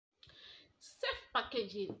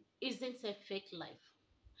Self-packaging isn't a fake life.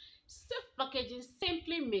 Self-packaging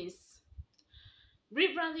simply means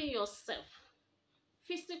rebranding yourself,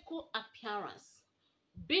 physical appearance,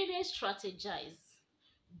 being strategized,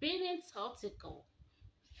 being tactical,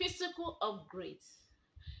 physical upgrades.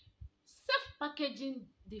 Self-packaging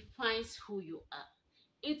defines who you are.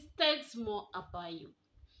 It tells more about you.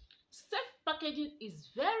 Self-packaging is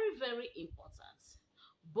very important,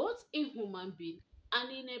 both in human being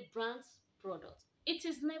and in a brand product. It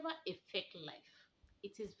is never a fake life.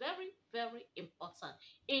 It is very important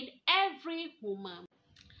in every human.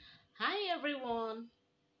 Hi everyone,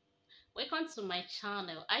 welcome to my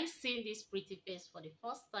channel. I seen this pretty face for the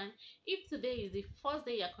first time. If today is the first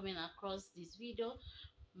day you're coming across this video,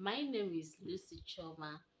 my name is Lucy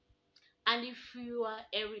Choma. And if you are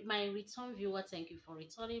my return viewer, thank you for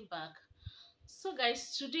returning back. So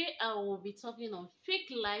guys, today I will be talking on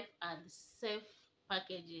fake life and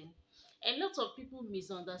self-packaging. A lot of people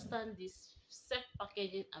misunderstand this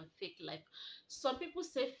self-packaging and fake life. Some people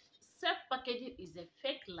say self-packaging is a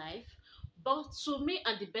fake life, but to me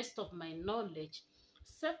and the best of my knowledge,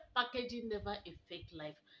 self-packaging never a fake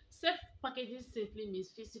life. Self-packaging simply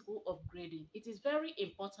means physical upgrading. It is very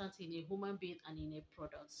important in a human being and in a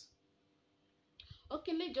product.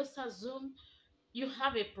 Okay, let's just assume you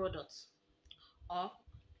have a product, or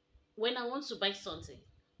when I want to buy something,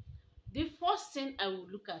 the first thing I will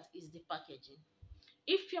look at is the packaging.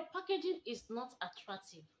 If your packaging is not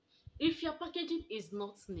attractive, if your packaging is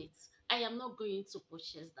not neat, I am not going to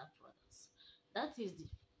purchase that product. That is the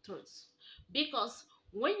truth. Because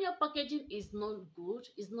when your packaging is not good,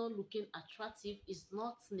 is not looking attractive, is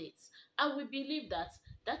not neat, I will believe that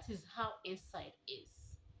that is how inside is.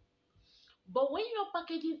 But when your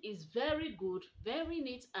packaging is very good, very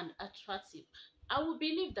neat and attractive, I will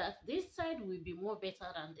believe that this side will be more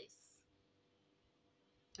better than this.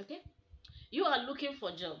 Okay? You are looking for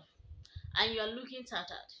a job and you are looking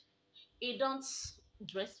tattered. You don't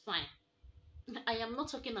dress fine. I am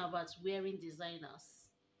not talking about wearing designers.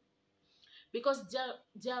 Because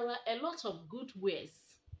there are a lot of good wares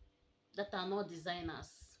that are not designers.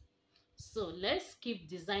 So let's keep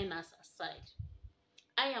designers aside.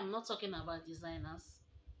 I am not talking about designers.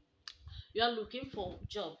 You are looking for a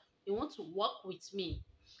job. You want to work with me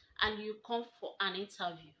and you come for an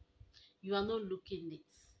interview. You are not looking it.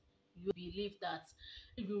 You believe that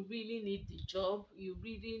you really need the job, you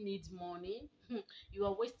really need money. You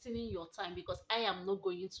are wasting your time because I am not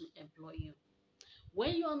going to employ you.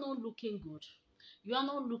 When you are not looking good, you are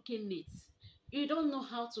not looking neat, you don't know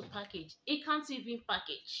how to package. You can't even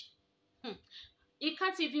package. You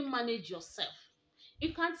can't even manage yourself.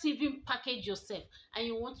 You can't even package yourself and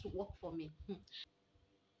you want to work for me.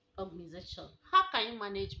 Organization, how can you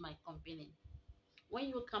manage my company when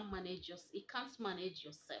you can't manage you can't manage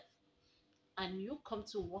yourself, and you come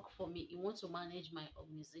to work for me, you want to manage my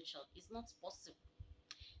organization? It's not possible.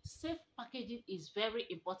 Self-packaging is very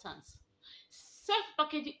important.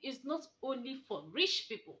 Self-packaging is not only for rich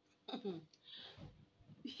people.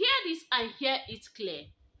 Hear this and hear it clear.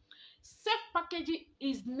 Self-packaging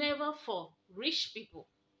is never for rich people.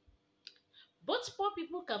 Both poor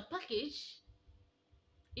people can package.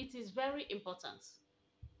 It is very important.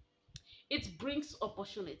 It brings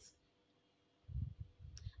opportunity.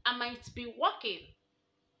 I might be working,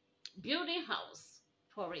 building house,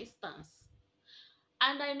 for instance,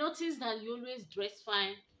 and I notice that you always dress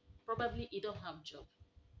fine. Probably you don't have job.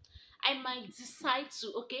 I might decide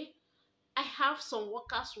to, okay, I have some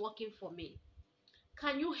workers working for me.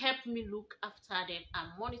 Can you help me look after them and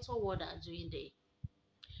monitor what they're doing there?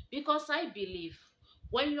 Because I believe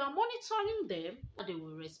when you are monitoring them, they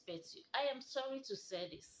will respect you. I am sorry to say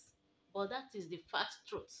this, but that is the fact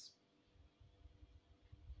truth.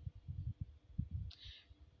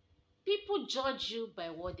 People judge you by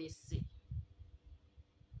what they see.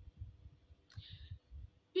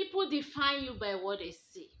 People define you by what they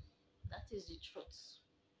see. That is the truth.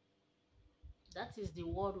 That is the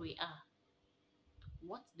world we are.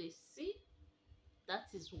 What they see, that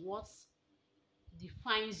is what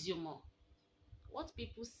defines you more. What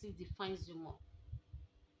people see defines you more.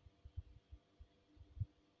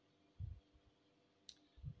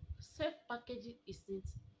 Self-packaging isn't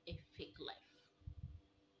a fake life.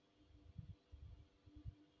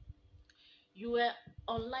 You were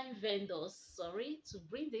online vendors, sorry to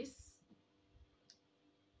bring this.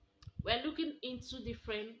 We're looking into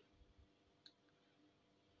different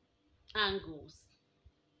angles.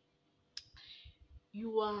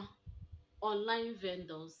 You are online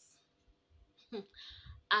vendors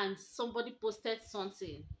and somebody posted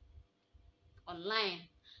something online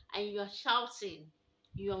and you are shouting,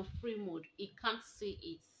 you're on free mode, you can't see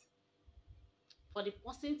it. for the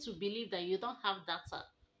person to believe that you don't have data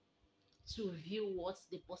to view what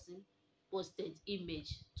the person posted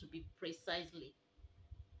image to be precisely.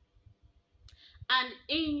 And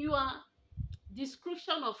in your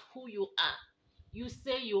description of who you are, you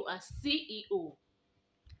say you are CEO.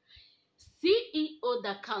 CEO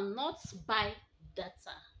that cannot buy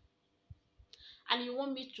data. And you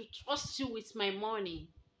want me to trust you with my money.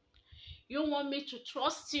 You want me to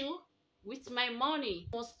trust you with my money.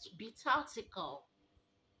 Must be tactical.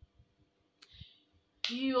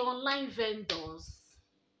 You online vendors,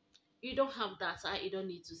 you don't have data, you don't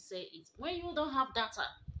need to say it. When you don't have data,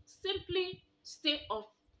 simply stay off.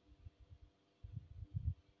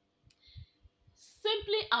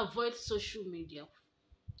 Simply avoid social media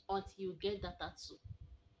until you get data too.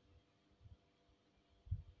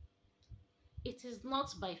 It is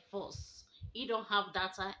not by force. You don't have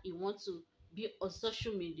data, you want to be on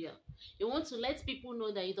social media. You want to let people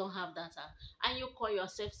know that you don't have data, and you call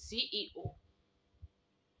yourself CEO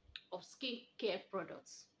of skincare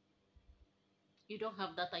products. You don't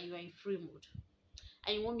have data, you are in free mode,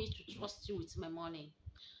 and you want me to trust you with my money.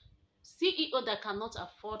 CEO that cannot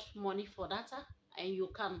afford money for data, and you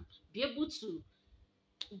can be able to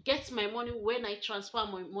get my money when I transfer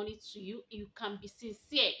my money to you. You can be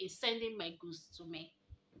sincere in sending my goods to me.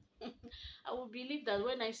 I will believe that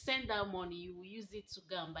when I send that money, you will use it to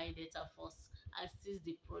go and buy data first and seize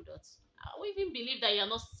the product. I will even believe that you're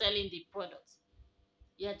not selling the product.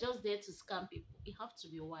 You're just there to scam people. You have to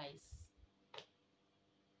be wise.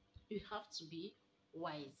 You have to be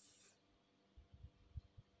wise.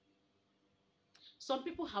 Some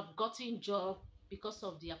people have gotten job because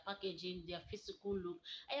of their packaging, their physical look.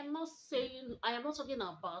 I am not talking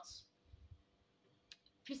about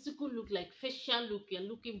physical look like facial look, you're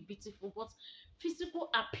looking beautiful, but physical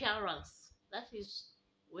appearance. That is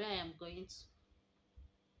where I am going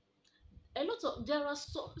to. There are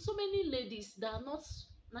so many ladies that are not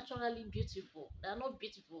naturally beautiful. They are not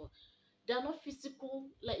beautiful. They are not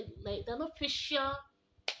physical, like they're not facial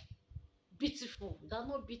beautiful. They're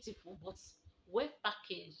not beautiful, but well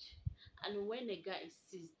packaged. And when a guy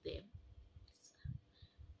sees them,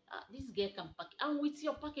 this girl can pack. And with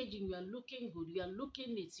your packaging, you are looking good. You are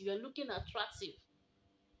looking neat. You are looking attractive.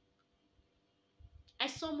 I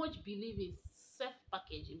so much believe in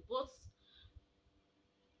self-packaging, but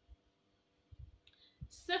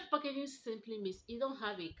self-packaging simply means you don't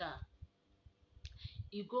have a car.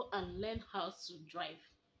 You go and learn how to drive.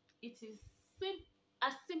 It is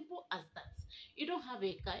as simple as that. You don't have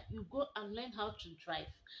a car, you go and learn how to drive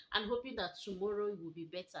and hoping that tomorrow it will be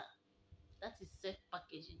better. That is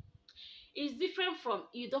self-packaging. It's different from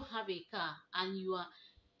you don't have a car and you are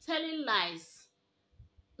telling lies.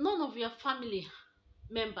 None of your family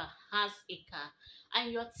member has a car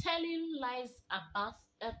and you're telling lies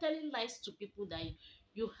to people that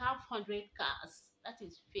you have 100 cars. That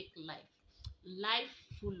is fake life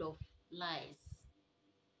full of lies.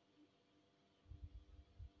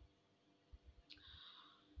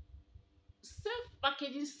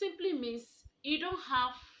 Self-packaging simply means you don't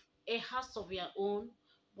have a house of your own,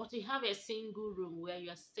 but you have a single room where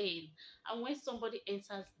you're staying, and when somebody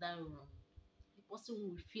enters that room, the person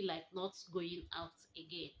will feel like not going out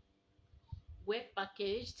again. Well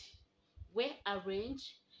packaged, well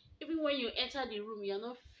arranged. Even when you enter the room, you're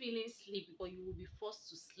not feeling sleepy, but you will be forced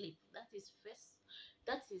to sleep. That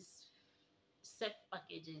is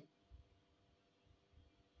self-packaging.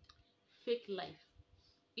 Fake life.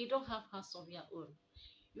 You don't have house of your own.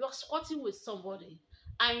 You are squatting with somebody,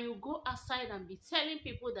 and you go outside and be telling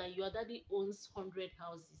people that your daddy owns 100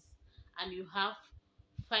 houses and you have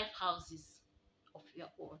 5 houses of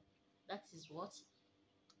your own. That is what?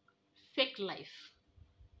 Fake life.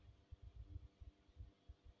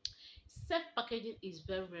 Self-packaging is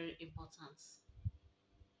very, very important.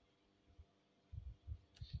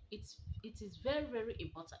 It is very, very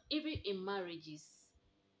important. Even in marriages,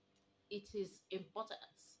 it is important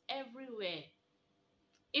everywhere.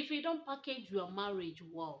 If you don't package your marriage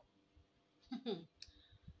well,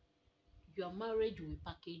 your marriage will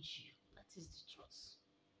package you. That is the truth.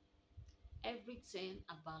 Everything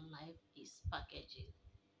about life is packaging.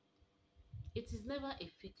 It is never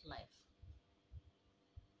a fake life.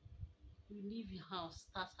 You leave your house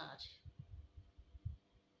started.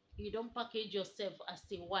 You don't package yourself as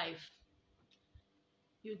a wife.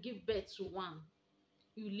 You give birth to one.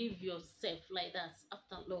 You leave yourself like that.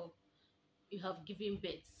 After love, you have given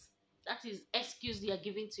birth. That is excuse you are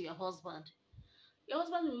giving to your husband. Your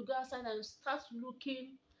husband will go outside and start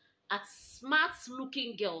looking at smart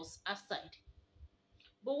looking girls outside.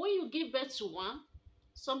 But when you give birth to one,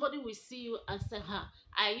 somebody will see you and say,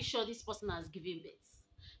 are you sure this person has given birth?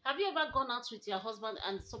 Have you ever gone out with your husband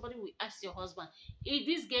and somebody will ask your husband, is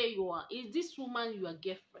this girl you are, is this woman your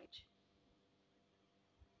girlfriend?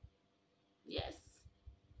 Yes.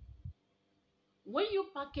 When you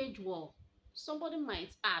package well, somebody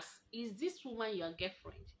might ask, is this woman your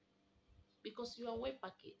girlfriend? Because you are well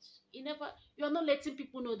packaged. You are not letting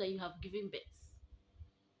people know that you have given birth.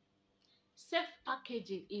 Self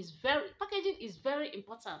packaging is very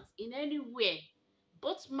important in anywhere,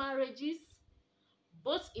 both marriages,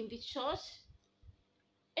 both in the church,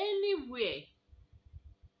 anywhere,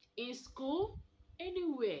 in school,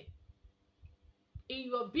 anywhere, in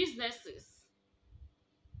your businesses,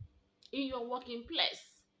 in your working place.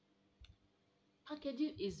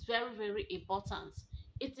 Packaging is very important.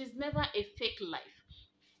 It is never a fake life.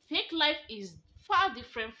 Fake life is far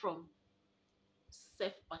different from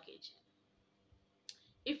self packaging.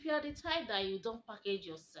 If you are the type that you don't package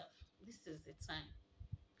yourself, this is the time.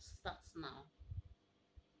 Start now.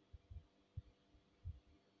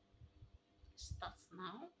 Start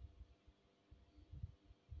now.